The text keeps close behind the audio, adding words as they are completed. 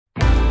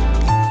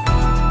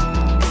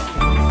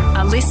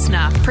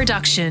listener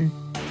production.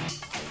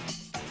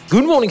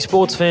 Good morning,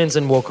 sports fans,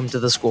 and welcome to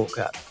The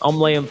Scorecard. I'm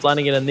Liam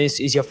Flanagan, and this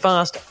is your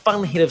fast,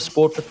 fun hit of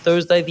sport for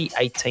Thursday, the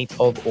 18th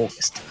of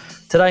August.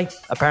 Today,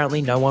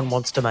 apparently no one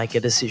wants to make a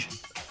decision.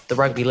 The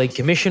Rugby League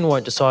Commission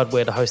won't decide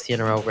where to host the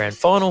NRL Grand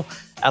Final,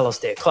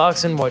 Alastair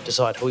Clarkson won't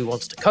decide who he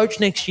wants to coach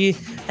next year,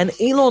 and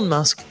Elon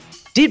Musk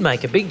did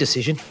make a big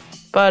decision,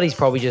 but he's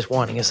probably just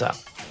winding us up.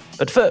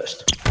 But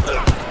first,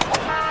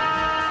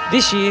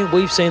 this year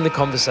we've seen the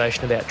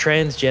conversation about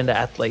transgender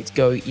athletes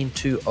go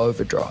into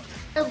overdrive.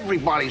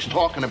 Everybody's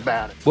talking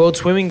about it. World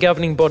Swimming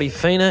governing body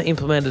FINA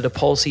implemented a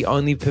policy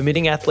only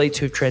permitting athletes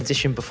who've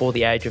transitioned before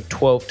the age of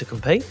 12 to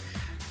compete.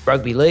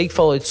 Rugby League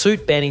followed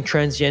suit, banning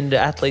transgender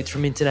athletes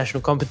from international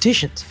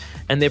competitions.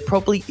 And there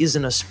probably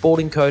isn't a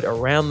sporting code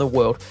around the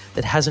world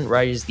that hasn't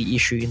raised the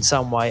issue in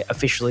some way,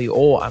 officially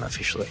or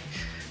unofficially.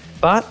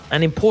 But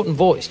an important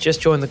voice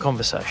just joined the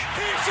conversation.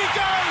 Here she goes,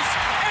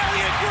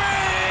 Elliot Green!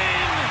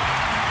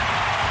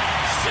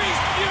 She's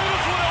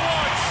beautiful to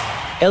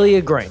watch!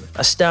 Elliot Green,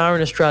 a star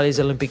in Australia's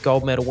Olympic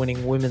gold medal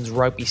winning women's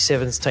rugby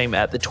sevens team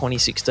at the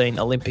 2016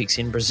 Olympics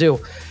in Brazil,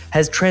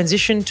 has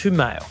transitioned to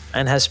male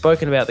and has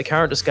spoken about the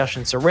current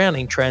discussion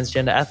surrounding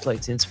transgender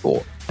athletes in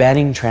sport.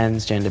 Banning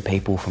transgender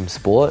people from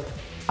sport,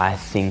 I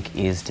think,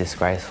 is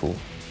disgraceful,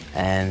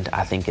 and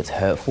I think it's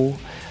hurtful.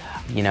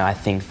 I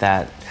think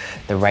that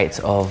the rates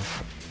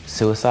of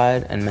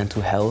suicide and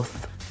mental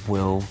health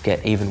will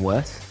get even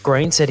worse.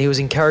 Green said he was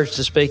encouraged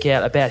to speak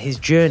out about his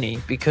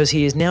journey because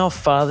he is now a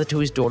father to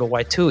his daughter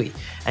Waitui,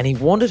 and he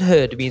wanted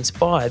her to be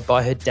inspired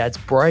by her dad's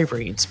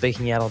bravery in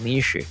speaking out on the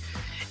issue.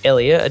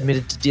 Elliot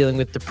admitted to dealing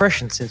with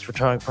depression since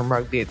retiring from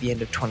rugby at the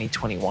end of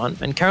 2021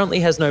 and currently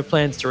has no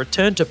plans to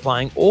return to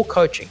playing or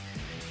coaching.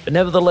 But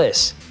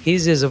nevertheless,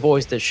 his is a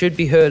voice that should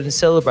be heard and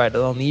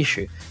celebrated on the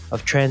issue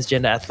of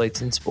transgender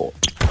athletes in sport.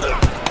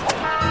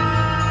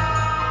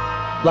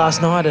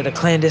 Last night at a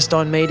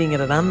clandestine meeting at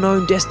an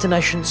unknown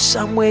destination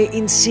somewhere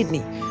in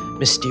Sydney,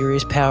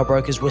 mysterious power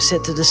brokers were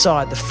set to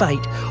decide the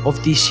fate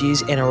of this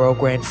year's NRL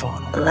Grand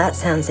Final. Well, that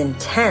sounds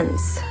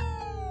intense.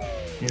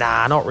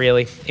 Nah, not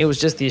really. It was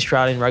just the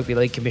Australian Rugby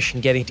League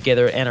Commission getting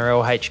together at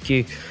NRL HQ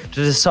to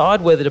decide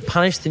whether to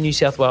punish the New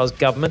South Wales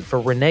government for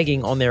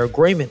reneging on their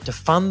agreement to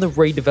fund the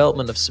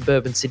redevelopment of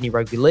suburban Sydney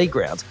Rugby League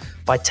grounds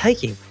by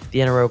taking the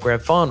NRL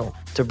Grand Final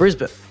to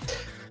Brisbane.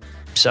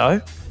 So,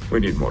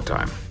 we need more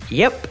time.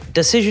 Yep,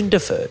 decision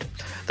deferred.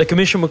 The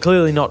Commission were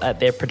clearly not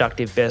at their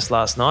productive best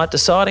last night,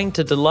 deciding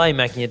to delay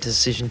making a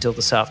decision till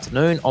this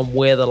afternoon on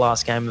where the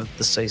last game of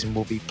the season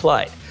will be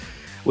played.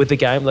 With the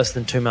game less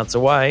than 2 months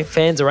away,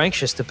 fans are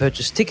anxious to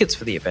purchase tickets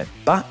for the event,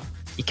 but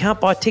you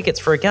can't buy tickets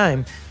for a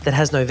game that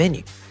has no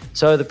venue.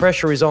 So the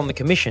pressure is on the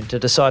Commission to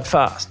decide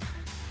fast.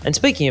 And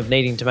speaking of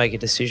needing to make a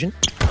decision,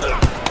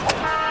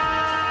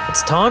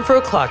 it's time for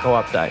a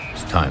Clarko update.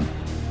 It's time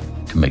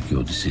to make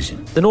your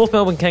decision. The North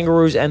Melbourne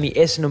Kangaroos and the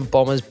Essendon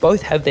Bombers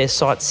both have their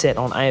sights set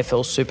on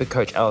AFL super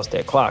coach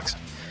Alastair Clarkson.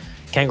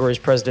 Kangaroos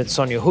President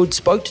Sonia Hood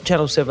spoke to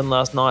Channel 7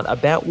 last night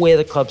about where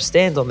the club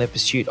stands on their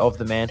pursuit of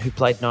the man who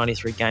played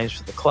 93 games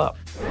for the club.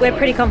 We're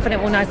pretty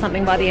confident we'll know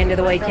something by the end of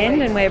the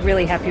weekend, and we're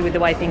really happy with the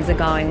way things are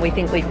going. We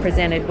think we've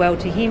presented well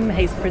to him,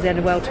 he's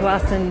presented well to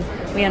us, and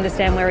we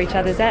understand where each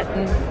other's at,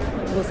 and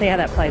we'll see how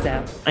that plays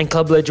out. And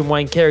club legend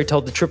Wayne Carey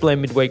told the Triple M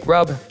Midweek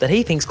Rub that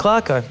he thinks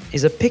Clarko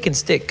is a pick and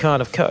stick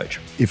kind of coach.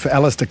 If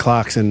Alastair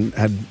Clarkson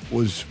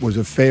was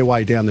a fair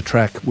way down the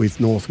track with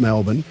North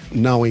Melbourne,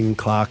 knowing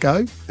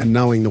Clarko and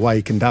knowing the way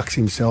he conducts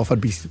himself,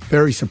 I'd be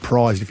very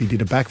surprised if he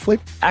did a backflip.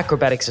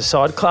 Acrobatics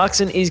aside,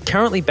 Clarkson is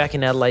currently back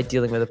in Adelaide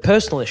dealing with a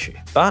personal issue,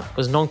 but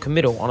was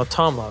non-committal on a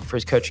timeline for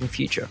his coaching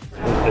future.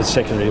 It's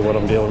secondary to what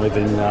I'm dealing with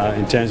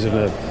in terms of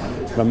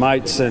my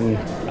mates and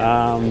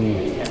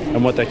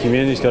what that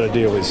community's got to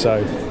deal with.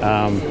 So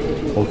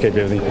we'll keep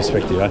everything in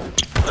perspective.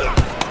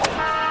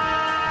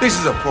 This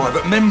is a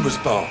private members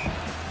bar,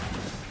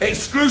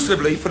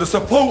 exclusively for the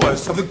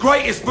supporters of the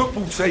greatest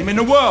football team in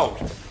the world,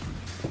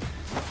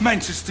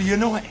 Manchester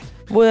United.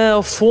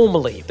 Well,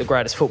 formerly the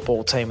greatest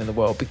football team in the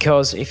world,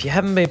 because if you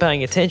haven't been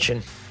paying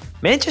attention,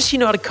 Manchester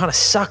United kind of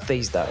suck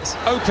these days.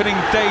 Opening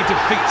day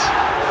defeat.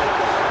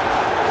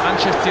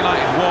 Manchester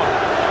United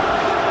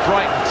 1,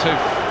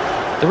 Brighton 2.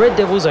 The Red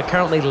Devils are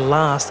currently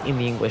last in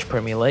the English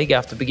Premier League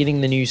after beginning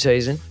the new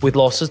season with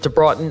losses to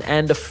Brighton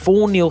and a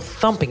 4-0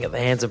 thumping at the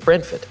hands of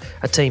Brentford,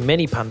 a team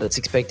many pundits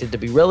expected to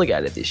be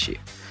relegated this year.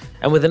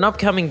 And with an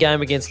upcoming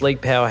game against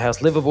league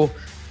powerhouse Liverpool,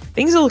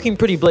 things are looking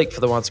pretty bleak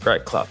for the once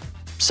great club.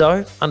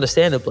 So,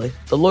 understandably,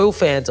 the loyal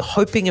fans are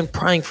hoping and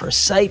praying for a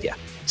saviour,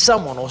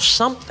 someone or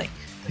something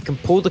that can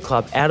pull the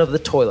club out of the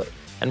toilet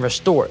and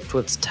restore it to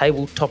its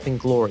table-topping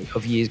glory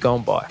of years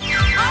gone by.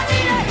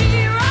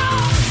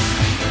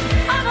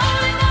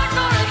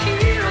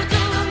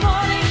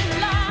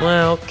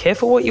 Well,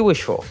 careful what you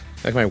wish for.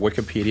 Like my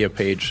Wikipedia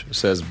page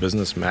says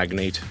business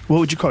magnate. What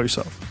would you call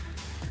yourself?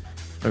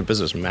 I'm a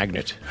business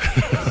magnet.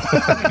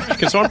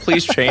 Can someone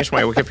please change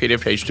my Wikipedia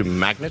page to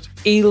magnet?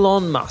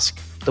 Elon Musk,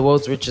 the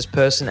world's richest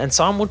person and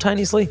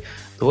simultaneously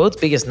the world's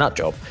biggest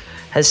nutjob,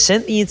 has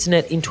sent the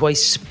internet into a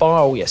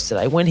spiral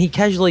yesterday when he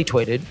casually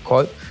tweeted,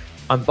 quote,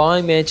 I'm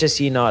buying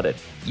Manchester United.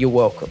 You're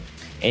welcome.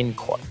 End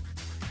quote.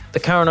 The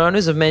current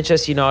owners of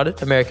Manchester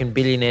United, American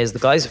billionaires the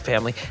Glazer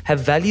family,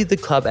 have valued the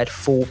club at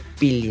 $4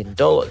 billion.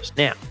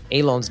 Now,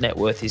 Elon's net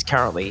worth is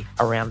currently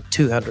around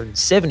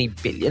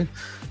 $270 billion,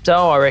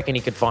 so I reckon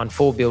he could find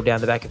 $4 billion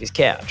down the back of his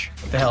couch.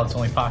 What the hell, it's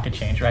only pocket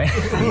change, right?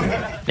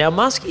 Now,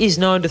 Musk is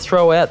known to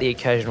throw out the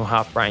occasional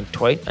half-brained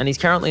tweet, and he's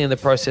currently in the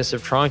process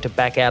of trying to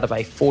back out of a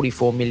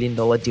 $44 million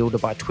deal to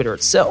buy Twitter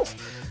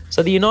itself.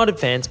 So the United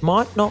fans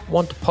might not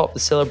want to pop the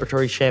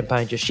celebratory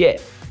champagne just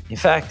yet. In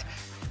fact,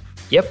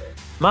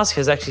 Musk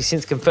has actually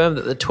since confirmed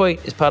that the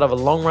tweet is part of a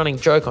long-running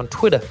joke on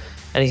Twitter,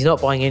 and he's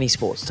not buying any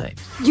sports teams.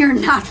 You're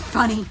not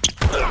funny.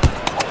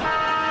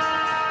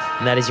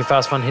 And that is your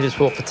Fast Fun Hit of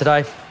Sport for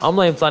today. I'm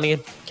Liam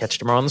Flanagan. Catch you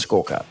tomorrow on the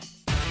Scorecard.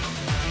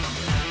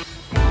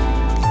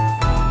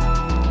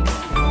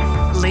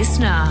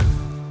 Listener.